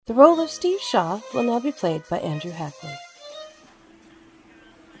The role of Steve Shaw will now be played by Andrew Hackley.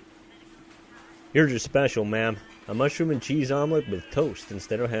 Here's your special, ma'am. A mushroom and cheese omelet with toast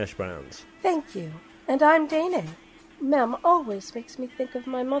instead of hash browns. Thank you. And I'm Danae. Ma'am always makes me think of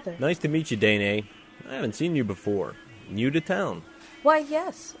my mother. Nice to meet you, Danae. I haven't seen you before. New to town? Why,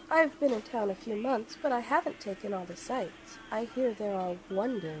 yes. I've been in town a few months, but I haven't taken all the sights. I hear there are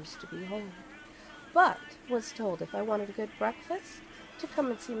wonders to behold. But was told if I wanted a good breakfast, to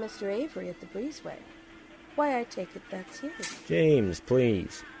come and see Mr. Avery at the Breezeway. Why, I take it that's you. James,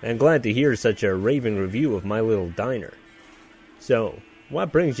 please. I'm glad to hear such a raving review of my little diner. So,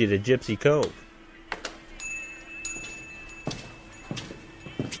 what brings you to Gypsy Cove?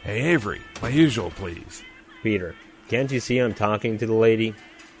 Hey, Avery, my usual, please. Peter, can't you see I'm talking to the lady?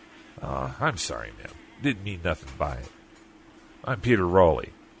 I'm sorry, ma'am. Didn't mean nothing by it. I'm Peter Rowley.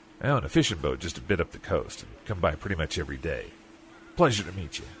 I own a fishing boat just a bit up the coast and come by pretty much every day. Pleasure to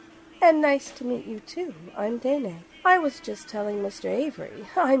meet you. And nice to meet you, too. I'm Danae. I was just telling Mr. Avery,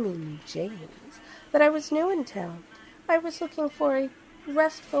 James, that I was new in town. I was looking for a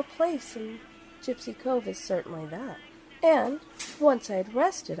restful place, and Gypsy Cove is certainly that. And once I'd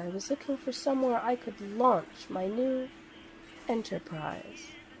rested, I was looking for somewhere I could launch my new enterprise.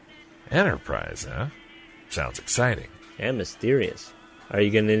 Enterprise, huh? Sounds exciting. And mysterious. Are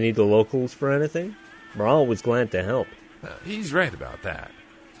you going to need the locals for anything? We're always glad to help. He's right about that.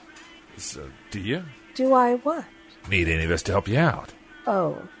 So, do you? Do I what? Need any of us to help you out?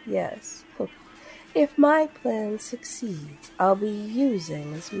 Oh, yes. If my plan succeeds, I'll be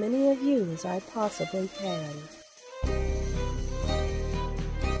using as many of you as I possibly can.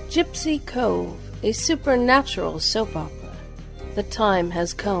 Gypsy Cove, a supernatural soap opera. The time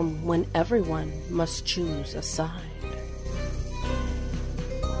has come when everyone must choose a side.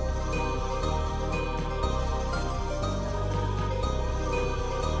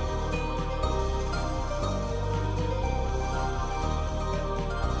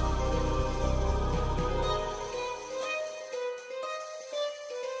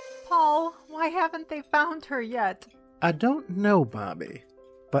 Paul, why haven't they found her yet? I don't know, Bobby,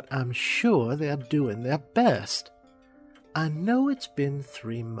 but I'm sure they're doing their best. I know it's been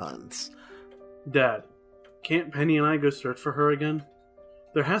 3 months. Dad, can't Penny and I go search for her again?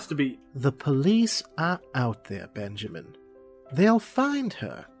 There has to be... The police are out there, Benjamin. They'll find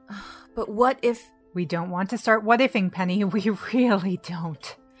her. But what if... We don't want to start what-ifing, Penny. We really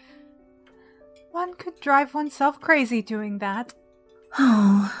don't. One could drive oneself crazy doing that.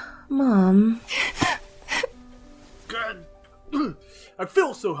 Oh, Mom. God, I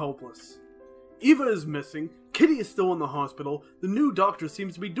feel so helpless. Eva is missing. Kitty is still in the hospital. The new doctor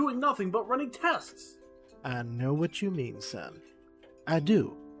seems to be doing nothing but running tests. I know what you mean, son. I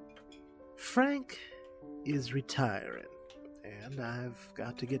do. Frank is retiring, and I've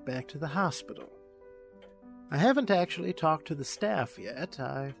got to get back to the hospital. I haven't actually talked to the staff yet.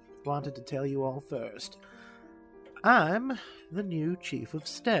 I wanted to tell you all first. I'm the new chief of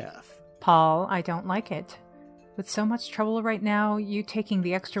staff. Paul, I don't like it. With so much trouble right now, you taking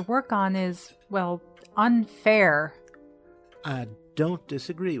the extra work on is, well, unfair. I don't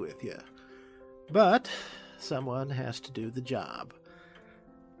disagree with you. But someone has to do the job.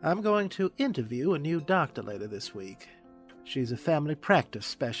 I'm going to interview a new doctor later this week. She's a family practice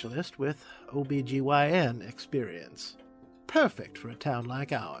specialist with OBGYN experience. Perfect for a town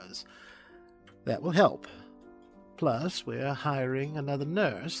like ours. That will help. Plus, we're hiring another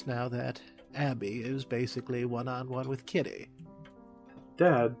nurse now that Abby is basically one-on-one with Kitty.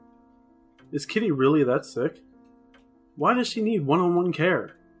 Dad, is Kitty really that sick? Why does she need one-on-one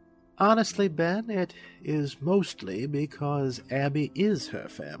care? Honestly, Ben, it is mostly because Abby is her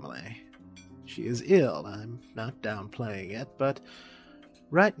family. She is ill, I'm not downplaying it, but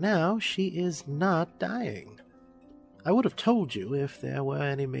right now she is not dying. I would have told you if there were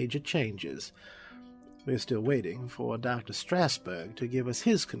any major changes. We're still waiting for Dr. Strasberg to give us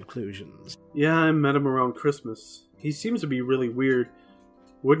his conclusions. Yeah, I met him around Christmas. He seems to be really weird.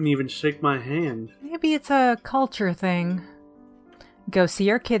 Wouldn't even shake my hand. Maybe it's a culture thing. Go see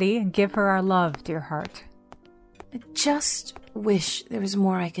your Kitty and give her our love, dear heart. I just wish there was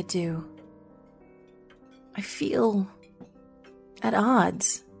more I could do. I feel at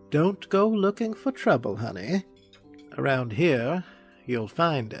odds. Don't go looking for trouble, honey. Around here, you'll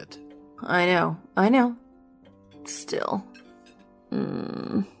find it. I know. Still.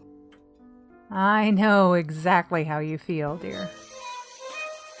 I know exactly how you feel, dear.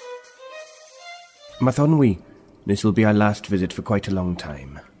 Mathonwi, this will be our last visit for quite a long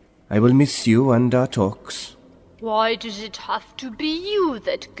time. I will miss you and our talks. Why does it have to be you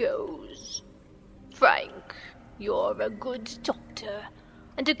that goes? Frank, you're a good doctor.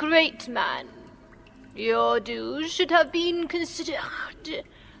 and a great man. Your dues should have been considered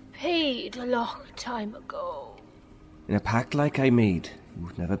paid a long time ago. In a pact like I made,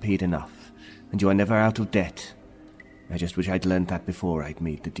 you've never paid enough, and you are never out of debt. I just wish I'd learned that before I'd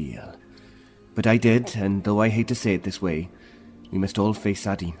made the deal. But I did, and though I hate to say it this way, we must all face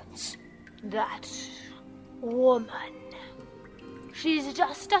our demons. That woman. She's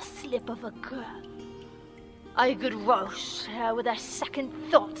just a slip of a girl. I could roast her with a second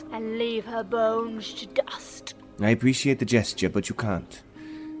thought and leave her bones to dust. I appreciate the gesture, but you can't.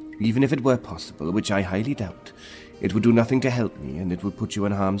 Even if it were possible, which I highly doubt, it would do nothing to help me, and it would put you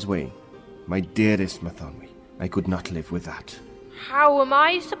in harm's way. My dearest Mathonwy, I could not live with that. How am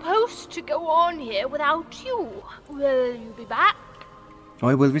I supposed to go on here without you? Will you be back? Oh,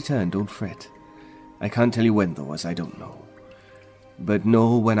 I will return, don't fret. I can't tell you when, though, as I don't know. But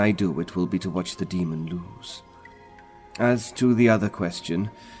know when I do, it will be to watch the demon lose. As to the other question,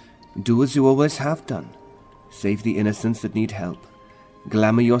 do as you always have done. Save the innocents that need help.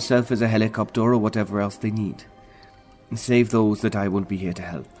 Glamour yourself as a helicopter or whatever else they need. Save those that I won't be here to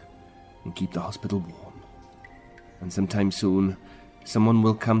help. And keep the hospital warm. And sometime soon, someone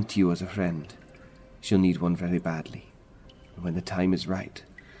will come to you as a friend. She'll need one very badly. And when the time is right,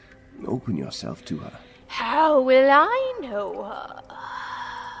 open yourself to her. How will I know her?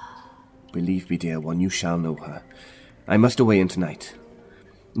 Believe me, dear one, you shall know her. I must away in tonight.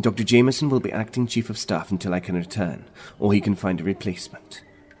 Dr. Jameson will be acting chief of staff until I can return, or he can find a replacement.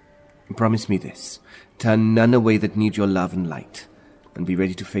 Promise me this. Turn none away that need your love and light, and be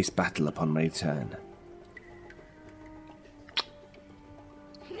ready to face battle upon my return.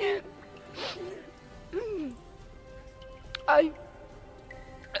 I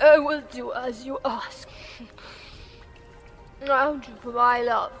will do as you ask. I'll do for my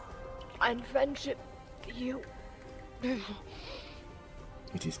love and friendship for you.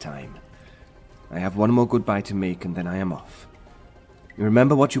 It is time. I have one more goodbye to make, and then I am off.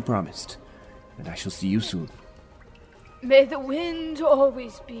 Remember what you promised, and I shall see you soon. May the wind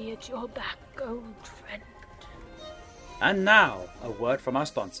always be at your back, old friend. And now, a word from our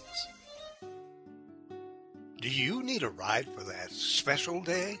sponsors. Do you need a ride for that special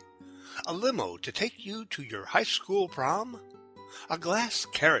day? A limo to take you to your high school prom? A glass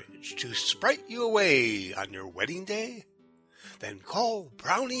carriage to sprite you away on your wedding day? Then call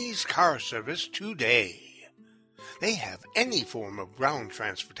Brownie's Car Service today. They have any form of ground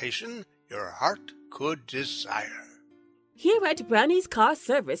transportation your heart could desire. Here at Brownie's Car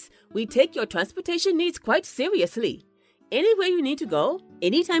Service, we take your transportation needs quite seriously. Anywhere you need to go,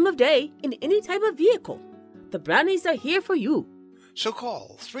 any time of day, in any type of vehicle. The Brownies are here for you. So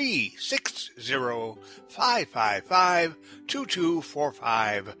call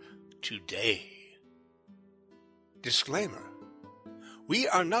 360-555-2245 today. Disclaimer. We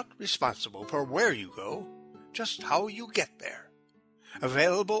are not responsible for where you go, just how you get there.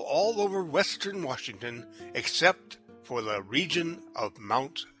 Available all over Western Washington except for the region of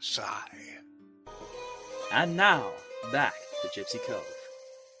Mount Si. And now, back to Gypsy Cove.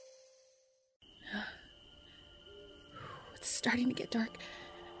 It's starting to get dark.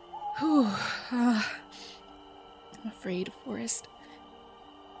 I'm afraid, Forrest.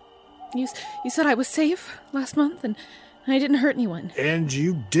 You said I was safe last month, and I didn't hurt anyone. And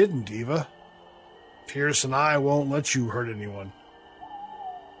you didn't, Eva. Pierce and I won't let you hurt anyone.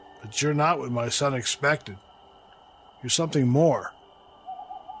 But you're not what my son expected. You're something more.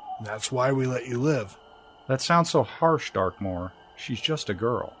 And that's why we let you live. That sounds so harsh, Darkmoor. She's just a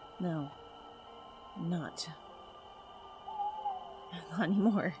girl. No. Not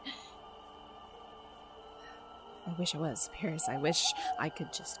anymore. I wish I was, Paris. I wish I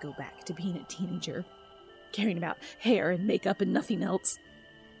could just go back to being a teenager, caring about hair and makeup and nothing else.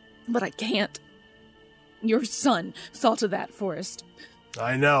 But I can't. Your son saw to that, Forrest.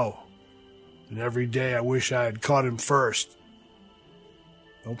 I know. And every day I wish I had caught him first.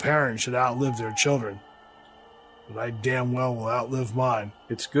 No parent should outlive their children. But I damn well will outlive mine.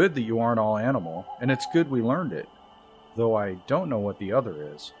 It's good that you aren't all animal, and it's good we learned it. Though I don't know what the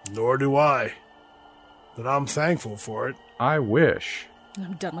other is. Nor do I. But I'm thankful for it. I wish.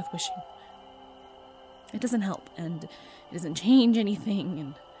 I'm done with wishing. It doesn't help, and it doesn't change anything,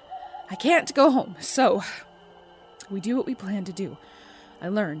 and I can't go home. So, we do what we plan to do. I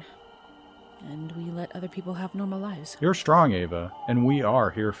learn. And we let other people have normal lives. You're strong, Ava, and we are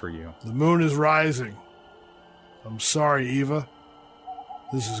here for you. The moon is rising. I'm sorry, Eva.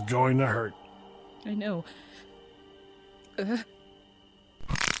 This is going to hurt. I know.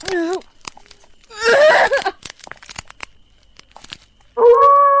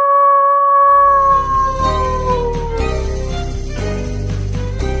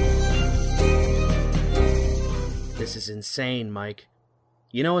 insane, Mike.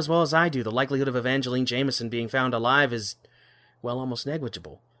 You know as well as I do, the likelihood of Evangeline Jameson being found alive is, well, almost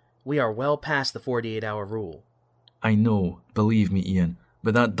negligible. We are well past the 48-hour rule. I know, believe me, Ian,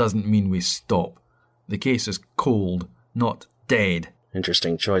 but that doesn't mean we stop. The case is cold, not dead.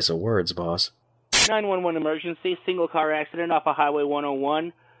 Interesting choice of words, boss. 911 emergency, single car accident off of Highway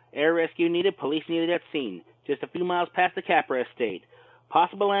 101. Air rescue needed, police needed at scene. Just a few miles past the Capra estate.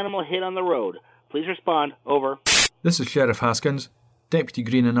 Possible animal hit on the road. Please respond. Over. This is Sheriff Haskins. Deputy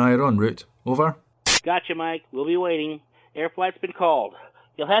Green and I are en route. Over. Gotcha, Mike. We'll be waiting. Air flight's been called.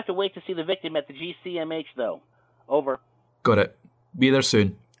 You'll have to wait to see the victim at the GCMH, though. Over. Got it. Be there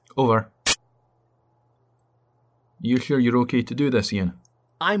soon. Over. You sure you're okay to do this, Ian?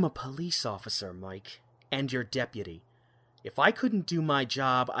 I'm a police officer, Mike, and your deputy. If I couldn't do my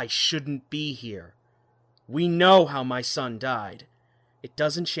job, I shouldn't be here. We know how my son died. It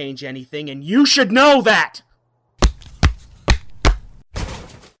doesn't change anything, and you should know that!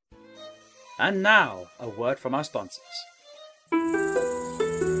 And now, a word from our sponsors.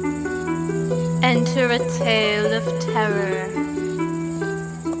 Enter a tale of terror.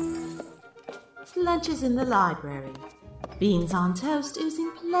 Lunch is in the library. Beans on toast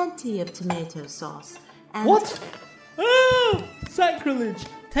oozing plenty of tomato sauce. And what? Oh! Sacrilege!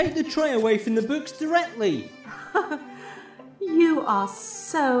 Take the tray away from the books directly! You are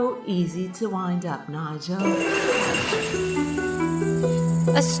so easy to wind up, Nigel.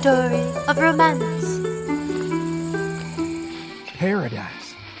 A story of romance.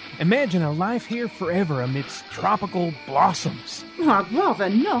 Paradise. Imagine a life here forever amidst tropical blossoms. I'd rather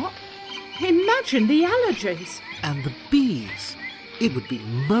not. Imagine the allergies. And the bees. It would be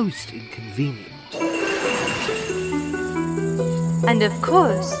most inconvenient. And of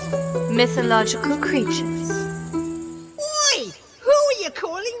course, mythological creatures. Oi! Who are you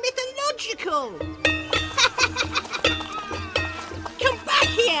calling mythological? Come back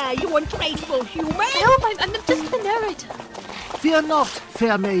here, you ungrateful human! No, I'm just the narrator. Fear not,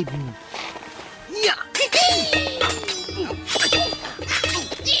 fair maiden. Yeah.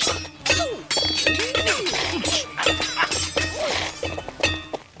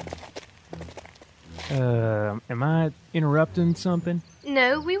 Am I interrupting something?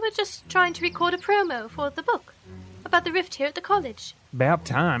 No, we were just trying to record a promo for the book about the rift here at the college. About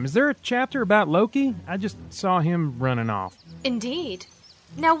time. Is there a chapter about Loki? I just saw him running off. Indeed.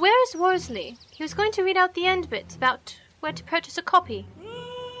 Now, where's Worsley? He was going to read out the end bit about where to purchase a copy.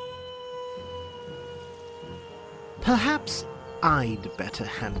 Perhaps I'd better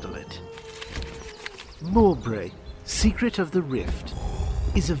handle it. Mowbray, Secret of the Rift,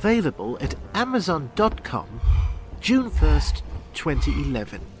 is available at Amazon.com, June 1st,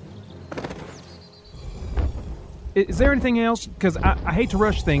 2011. Is there anything else? Because I hate to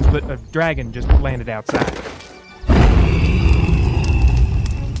rush things, but a dragon just landed outside.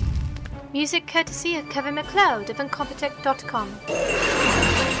 Music courtesy of Kevin MacLeod of Incompetech.com.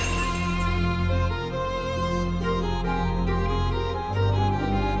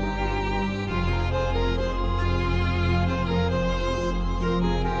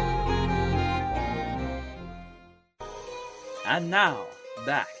 And now,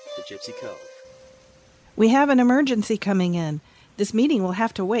 back to Gypsy Cove. We have an emergency coming in. This meeting will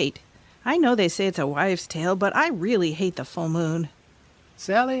have to wait. I know they say it's a wives' tale, but I really hate the full moon.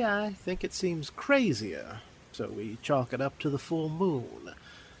 Sally, I think it seems crazier, so we chalk it up to the full moon.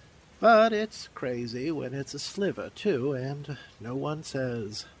 But it's crazy when it's a sliver, too, and no one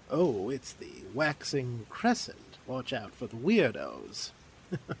says, oh, it's the waxing crescent. Watch out for the weirdos.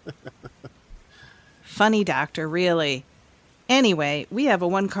 Funny, Doctor, really. Anyway, we have a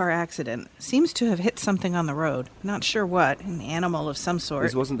one-car accident. Seems to have hit something on the road. Not sure what. An animal of some sort.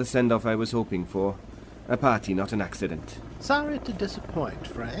 This wasn't the send-off I was hoping for. A party, not an accident. Sorry to disappoint,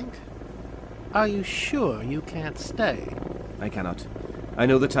 Frank. Are you sure you can't stay? I cannot. I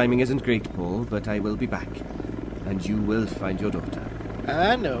know the timing isn't great, Paul, but I will be back. And you will find your daughter.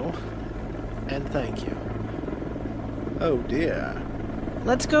 I know. And thank you. Oh, dear.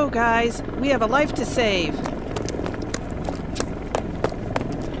 Let's go, guys. We have a life to save.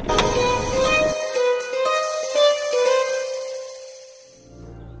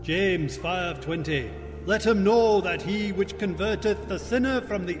 James 5:20. Let him know that he which converteth the sinner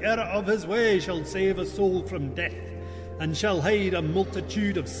from the error of his way shall save a soul from death, and shall hide a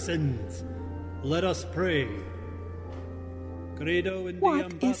multitude of sins. Let us pray.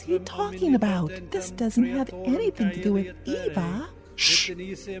 What is he talking about? This doesn't have anything to do with Eva. Shh!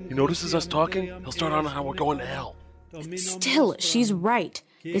 He notices us talking, he'll start on how we're going to hell. Still, she's right.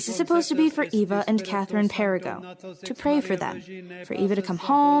 This is supposed to be for Eva and Catherine Perigo, to pray for them, for Eva to come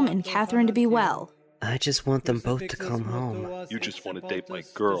home and Catherine to be well. I just want them both to come home. You just want to date my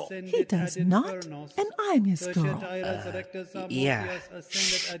girl. He does not, and I'm his girl. Yeah.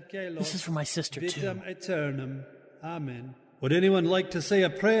 This is for my sister, too. Amen. Would anyone like to say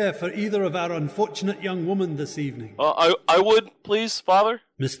a prayer for either of our unfortunate young women this evening? I would, please, Father.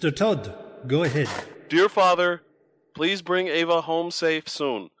 Mr. Todd, go ahead. Dear Father, please bring Ava home safe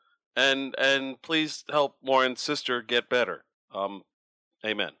soon. And please help Lauren's sister get better.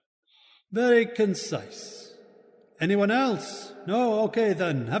 Amen. Very concise. Anyone else? No? Okay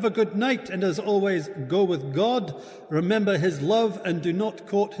then. Have a good night, and as always, go with God. Remember his love, and do not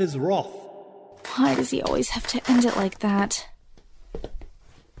court his wrath. Why does he always have to end it like that?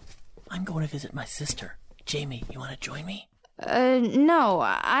 I'm going to visit my sister. Jamie, you want to join me? No.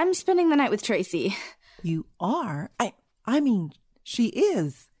 I'm spending the night with Tracy. You are? I mean, she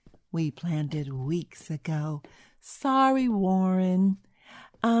is. We planned it weeks ago. Sorry, Warren.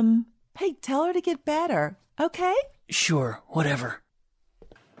 Hey, tell her to get better, okay? Sure, whatever.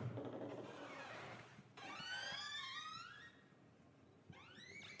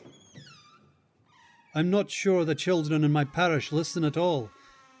 I'm not sure the children in my parish listen at all,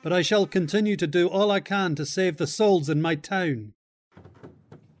 but I shall continue to do all I can to save the souls in my town.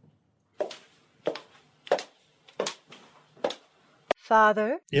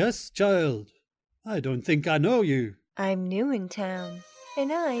 Father? Yes, child. I don't think I know you. I'm new in town,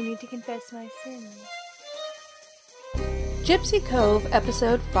 and I need to confess my sins. Gypsy Cove,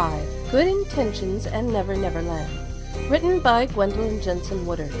 Episode 5, Good Intentions and Never Never Land. Written by Gwendolyn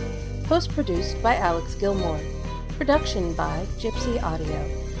Jensen-Woodard. Post-produced by Alex Gilmour. Production by Gypsy Audio.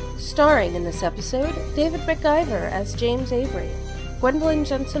 Starring in this episode, David Maciver as James Avery, Gwendolyn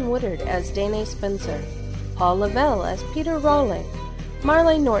Jensen-Woodard as Danae Spencer, Paul Lavelle as Peter Rawling,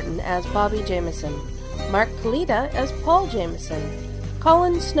 Marley Norton as Bobby Jameson, Mark Kalita as Paul Jameson,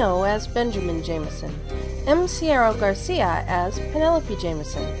 Colin Snow as Benjamin Jameson, M. Sierra Garcia as Penelope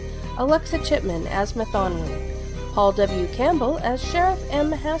Jameson, Alexa Chipman as Mathonwy, Paul W. Campbell as Sheriff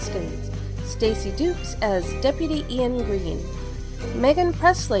M. Haskins, Stacy Dukes as Deputy Ian Green, Megan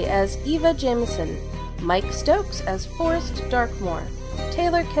Presley as Eva Jameson, Mike Stokes as Forrest Darkmore,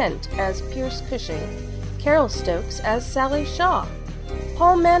 Taylor Kent as Pierce Cushing, Carol Stokes as Sally Shaw,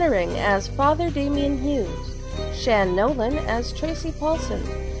 Paul Mannering as Father Damien Hughes, Shan Nolan as Tracy Paulson,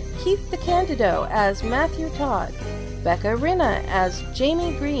 Keith DeCandido as Matthew Todd, Becca Rinna as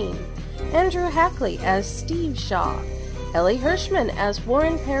Jamie Green, Andrew Hackley as Steve Shaw, Ellie Hirschman as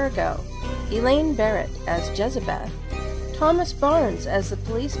Warren Perigo, Elaine Barrett as Jezebeth, Thomas Barnes as the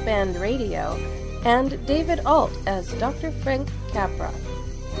police band radio, and David Alt as Dr. Frank Capra.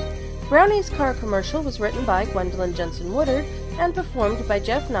 Brownie's car commercial was written by Gwendolyn Jensen-Woodard and performed by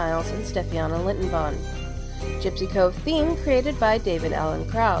Jeff Niles and Stefiana Lindenbahn. Gypsy Cove theme created by David Allen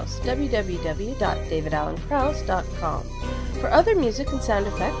Krause, www.davidallenkrause.com. For other music and sound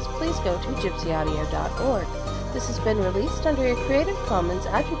effects, please go to gypsyaudio.org. This has been released under a Creative Commons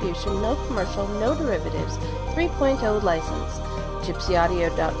Attribution, No Commercial, No Derivatives 3.0 license.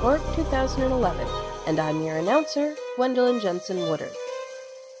 gypsyaudio.org 2011. And I'm your announcer, Gwendolyn Jensen-Woodard.